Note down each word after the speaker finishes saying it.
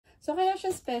So, kaya siya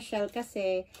special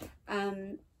kasi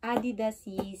Adidas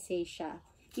Yeezy siya.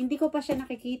 Hindi ko pa siya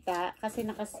nakikita kasi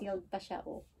naka-sealed pa siya,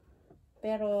 oh.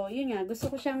 Pero, yun nga,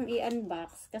 gusto ko siyang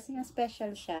i-unbox kasi nga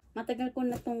special siya. Matagal ko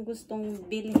na itong gustong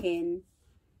bilhin.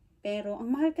 Pero,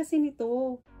 ang mahal kasi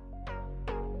nito.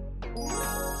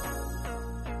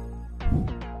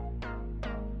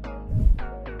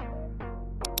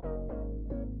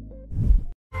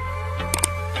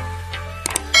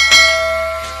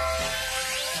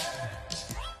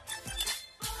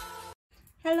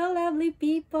 Hello lovely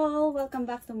people! Welcome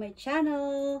back to my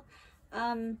channel.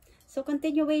 So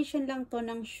continuation lang to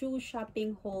ng shoe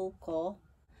shopping haul ko.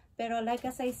 Pero like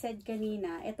as I said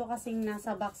kanina, ito kasing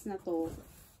nasa box na to,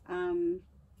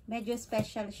 medyo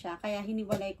special siya. Kaya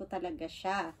hiniwalay ko talaga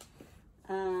siya.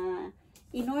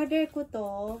 In-order ko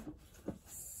to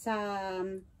sa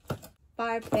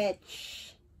Farfetch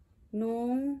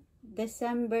nung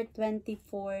December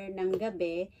 24 ng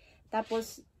gabi.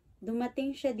 Tapos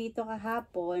dumating siya dito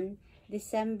kahapon,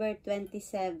 December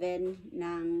 27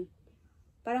 ng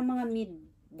parang mga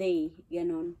midday,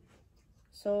 ganon.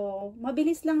 So,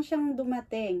 mabilis lang siyang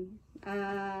dumating.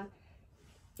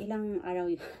 Ilang araw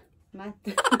yun? Math.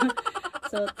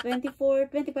 So, 24,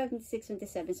 25, 26,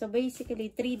 27. So, basically,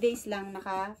 3 days lang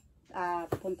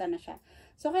nakapunta na siya.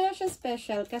 So, kaya siya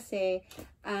special kasi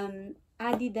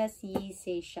Adidas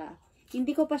Yeezy siya.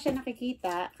 Hindi ko pa siya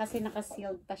nakikita kasi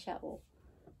naka-sealed pa siya, oh.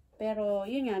 Pero,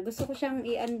 yun nga, gusto ko siyang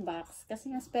i-unbox kasi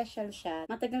nga special siya.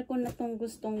 Matagal ko na itong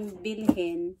gustong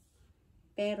bilhin.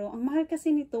 Pero, ang mahal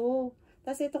kasi nito.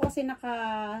 Tapos, ito kasi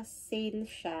naka-sale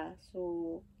siya.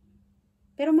 So,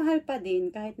 pero mahal pa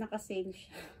din kahit naka-sale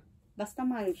siya. Basta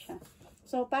mahal siya.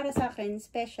 So, para sa akin,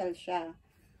 special siya.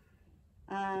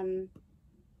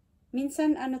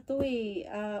 Minsan, ano to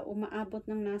umaabot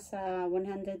ng nasa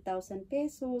 100,000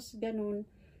 pesos, ganun.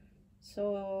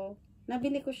 So,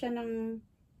 nabili ko siya ng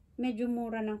medyo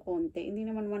mura ng konti. Hindi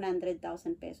naman 100,000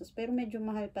 pesos. Pero medyo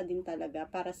mahal pa din talaga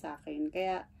para sa akin.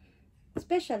 Kaya,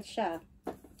 special siya.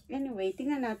 Anyway,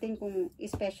 tingnan natin kung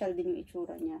special din yung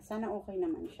itsura niya. Sana okay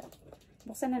naman siya.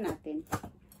 Buksan na natin.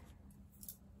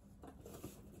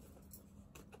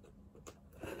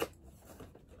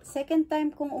 Second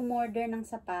time kong umorder ng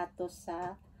sapatos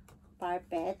sa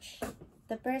Farfetch.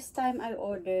 The first time I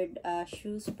ordered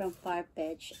shoes from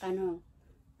Farfetch,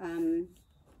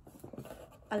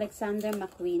 Alexander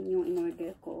McQueen yung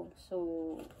in-order ko.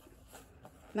 So,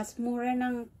 mas mura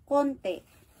ng konti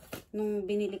nung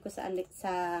binili ko sa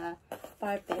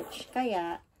Farfetch.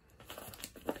 Kaya,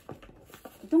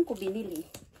 doon ko binili.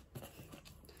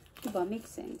 Diba?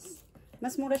 Makes sense.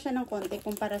 Mas mura siya ng konti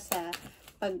kumpara sa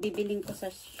pagbibiling ko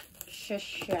sa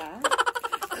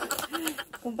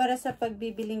kumpara sa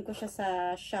pagbibiling ko siya sa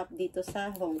shop dito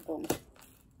sa Hong Kong.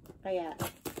 Kaya,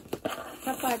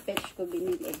 sa Farfetch ko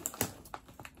binili.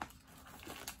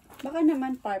 Baka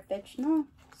naman Farfetch, no?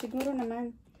 Siguro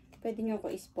naman, pwede nyo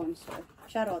ako i-sponsor.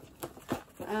 Charot.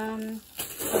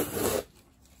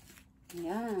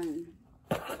 Ayan.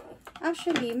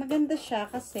 Actually, maganda siya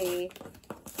kasi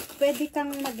pwede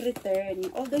kang mag-return.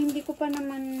 Although, hindi ko pa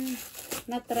naman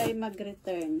na-try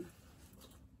mag-return.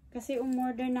 Kasi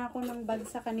umorder na ako ng bag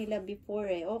sa kanila before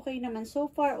eh. Okay naman. So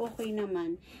far, okay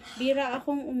naman. Bira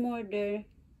akong umorder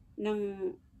ng,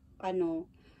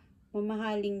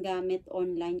 mamahaling gamit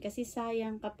online kasi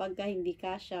sayang kapag hindi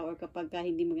kasya or kapag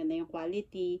hindi maganda yung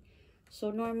quality.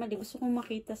 So normally gusto kong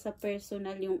makita sa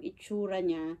personal yung itsura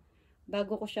niya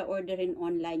bago ko siya orderin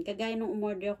online. Kagaya nung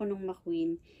umorder ako ng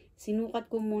McQueen,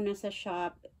 sinukat ko muna sa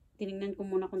shop, tinignan ko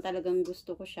muna kung talagang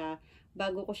gusto ko siya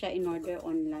bago ko siya in-order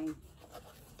online.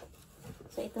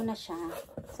 So ito na siya.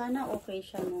 Sana okay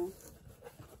siya, no?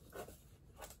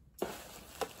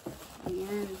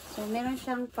 Ayan. So, meron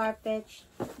siyang Farfetch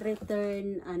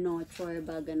return,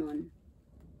 chorba, ganon.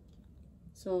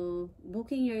 So,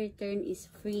 booking your return is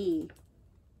free.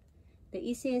 The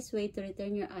easiest way to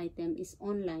return your item is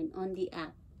online on the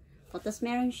app. O, tapos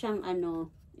meron siyang,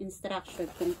 instruction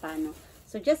kung paano.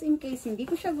 So, just in case hindi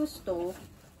ko siya gusto,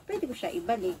 pwede ko siya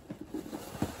ibalik.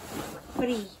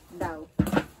 Free daw.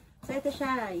 So, ito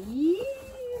siya.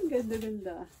 Yee!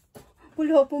 Ganda-ganda.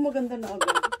 Wala po, maganda na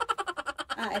agad.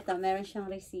 Ito, meron siyang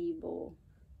resibo.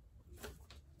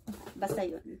 Basta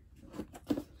yun.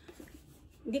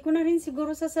 Hindi ko na rin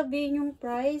siguro sasabihin yung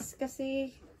price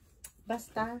kasi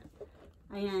basta.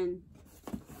 Ayan.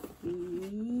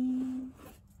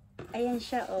 Ayan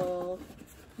siya, oh.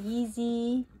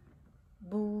 Yeezy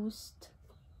Boost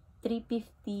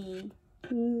 350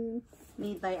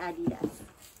 made by Adidas.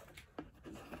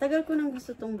 Tagal ko nang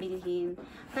gusto tong bilhin.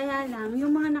 Kaya lang,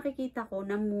 yung mga nakikita ko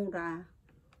na mura,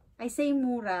 I say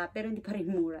mura, pero hindi pa rin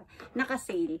mura.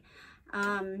 Naka-sale.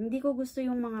 Hindi ko gusto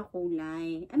yung mga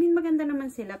kulay. I mean, maganda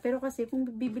naman sila. Pero kasi, kung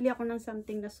bibili ako ng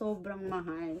something na sobrang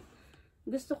mahal,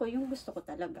 gusto ko yung gusto ko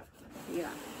talaga.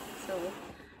 Yeah. So,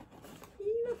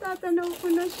 natatanaw ko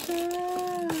na siya.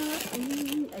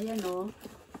 Ayan o.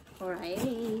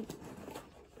 Alright.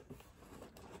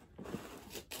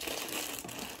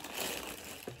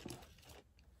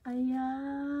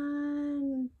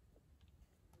 Ayan.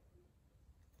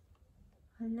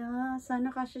 Hala, sana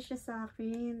kasya siya sa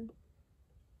akin.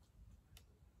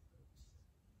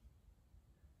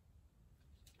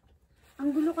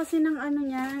 Ang gulo kasi ng ano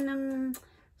niya, ng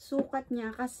sukat niya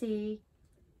kasi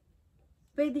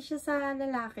pwede siya sa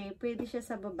lalaki, pwede siya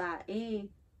sa babae.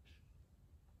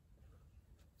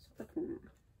 Sukat ko na.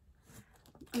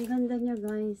 Ang ganda niya,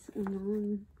 guys.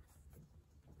 Ang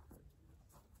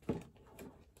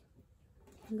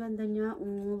ganda niya.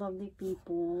 Oh, lovely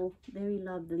people. Very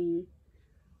lovely.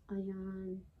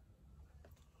 Ayan.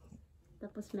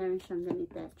 Tapos meron siyang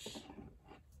ganitech.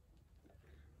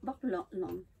 Bakla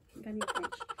lang.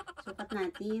 Ganitech. Sukat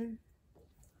natin.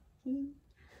 Okay.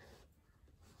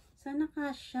 Sana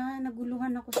kasya.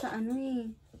 Naguluhan ako sa ano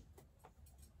eh.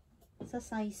 Sa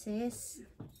sizes.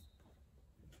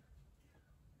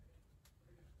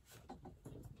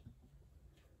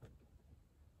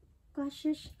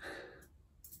 Kasya siya.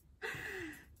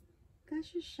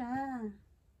 Kasya siya.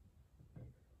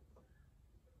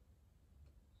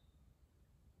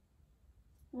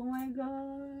 Oh my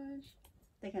gosh.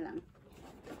 Teka lang.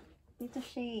 Dito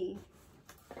siya eh.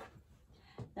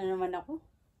 Ano naman ako?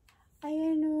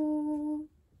 Ayan o.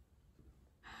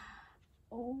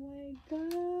 Oh my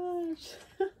gosh.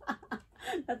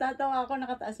 Natatawa ako.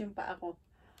 Nakataas yung paa ko.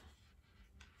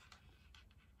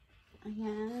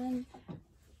 Ayan.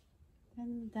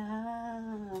 Ganda.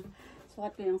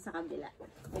 Sukat ko yung sa kabila.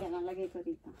 Kaya lang, lagay ko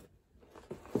dito.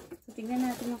 So, tingnan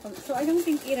natin ako. So, I don't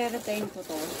think i-retain ko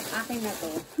to. Akin na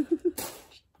to.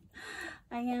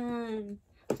 Ayan.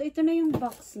 So, ito na yung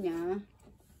box niya.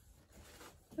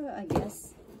 So, I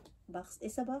guess, box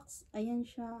is a box. Ayan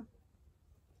siya.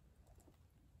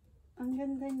 Ang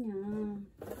ganda niya.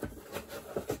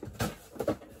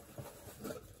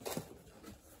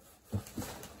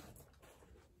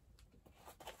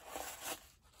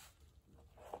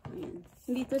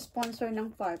 Hindi to sponsor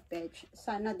ng Farfetch.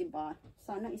 Sana, diba?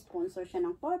 Sana sponsor siya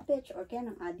ng Farfetch or kaya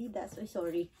ng Adidas. Oy,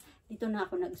 sorry. Dito na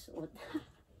ako nagsuot.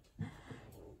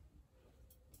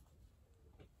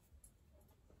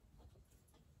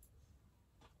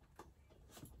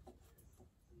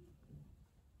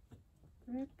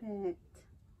 Perfect.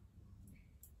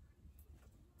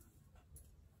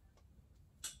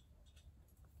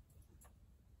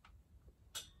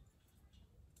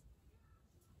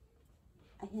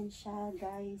 Ayan siya,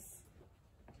 guys.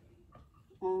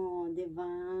 Oh, diba?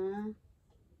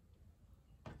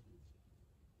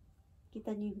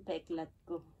 Kita niyo yung peklat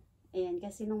ko. Ayan,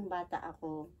 kasi nung bata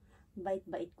ako,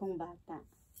 bait-bait kong bata.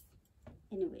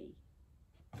 Anyway.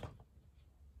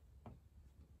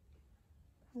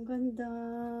 Ang ganda.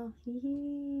 Hihi.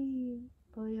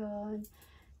 Po yun.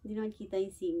 Hindi naman kita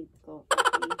yung singit ko.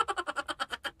 Okay.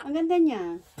 Ang ganda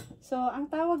niya. So,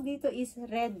 ang tawag dito is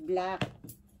red black.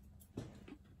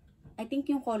 I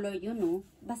think yung color yun, no?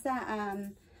 Basta,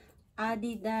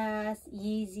 Adidas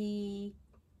Yeezy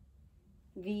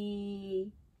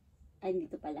ay,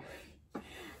 dito pala.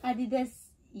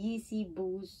 Adidas Yeezy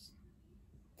Boost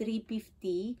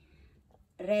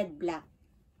 350 red black.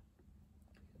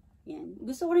 Yan.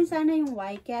 Gusto ko rin sana yung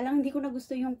white, kaya lang hindi ko na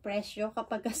gusto yung presyo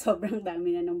kapag sobrang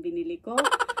dami na nung binili ko.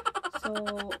 So,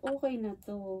 okay na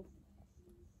to.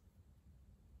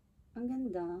 Ang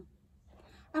ganda.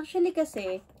 Actually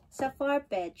kasi, sa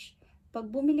Farfetch,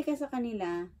 pag bumili ka sa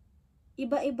kanila,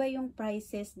 iba-iba yung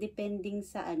prices depending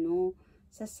sa ano,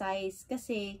 sa size.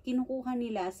 Kasi, kinukuha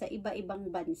nila sa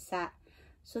iba-ibang bansa.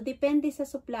 So, depende sa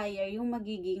supplier yung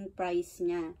magiging price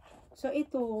niya. So,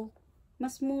 ito,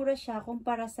 mas mura siya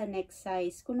kumpara sa next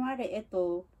size. Kunwari,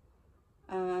 ito,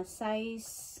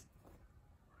 size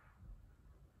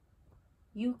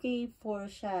UK 4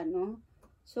 siya, no?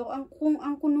 So, kung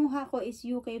ang kunuha ko is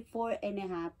UK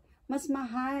 4.5, mas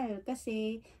mahal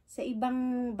kasi sa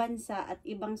ibang bansa at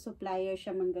ibang supplier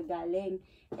siya manggagaling.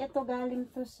 Ito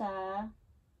galing to sa,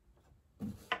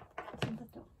 saan ba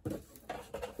to?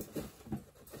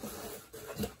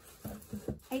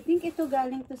 I think ito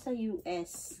galing to sa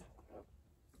US.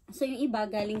 So, yung iba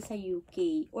galing sa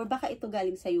UK. Or baka ito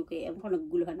galing sa UK. Ewan ko,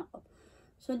 nagguluhan ako.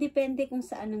 So, depende kung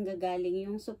saan nanggagaling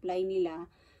yung supply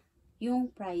nila, yung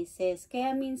prices.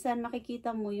 Kaya minsan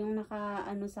makikita mo yung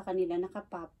naka-ano sa kanila,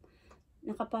 naka-pop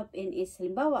in is,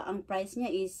 halimbawa, ang price niya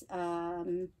is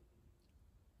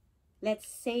let's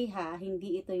say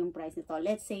hindi ito yung price nito.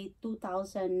 Let's say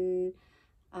 2,900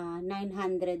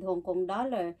 Hong Kong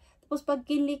dollar. Tapos pag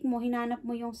kinlik mo, hinanap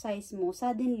mo yung size mo,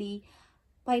 suddenly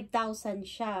 5,000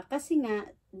 siya. Kasi nga,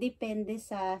 depende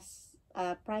sa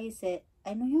price,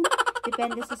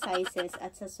 depende sa sizes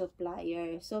at sa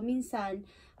supplier. So, minsan,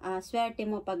 swerte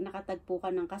mo pag nakatagpo ka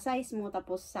ng ka-size mo,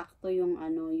 tapos sakto yung,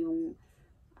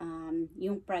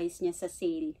 yung price niya sa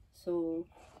sale. So,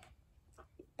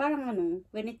 parang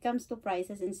when it comes to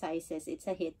prices and sizes, it's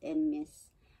a hit and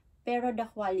miss. Pero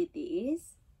the quality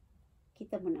is,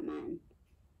 kita mo naman.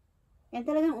 Yan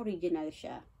talagang original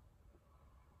siya.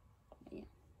 Ayan.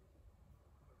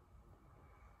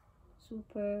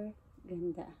 Super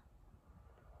ganda.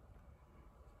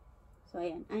 So,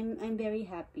 ayan. I'm very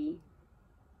happy.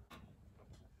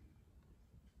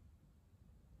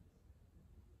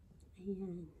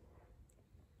 Ayan.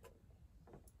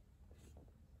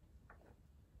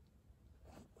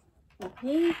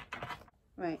 Okay.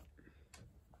 Right.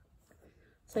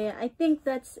 So, yeah, I think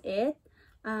that's it.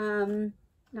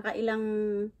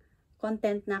 Nakailang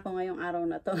content na ako ngayong araw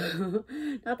na to.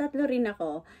 Nakatatlo rin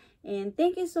ako. And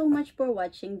thank you so much for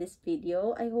watching this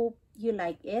video. I hope you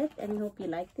like it. And I hope you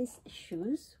like these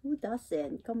shoes. Who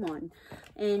doesn't? Come on.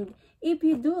 And if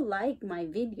you do like my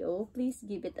video, please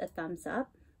give it a thumbs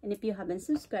up. And if you haven't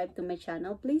subscribed to my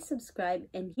channel, please subscribe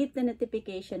and hit the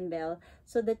notification bell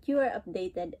so that you are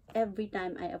updated every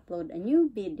time I upload a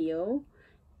new video.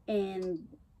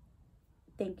 And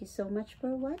thank you so much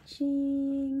for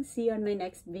watching. See you on my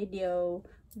next video.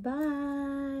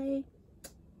 Bye!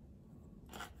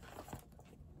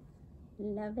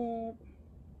 Love it!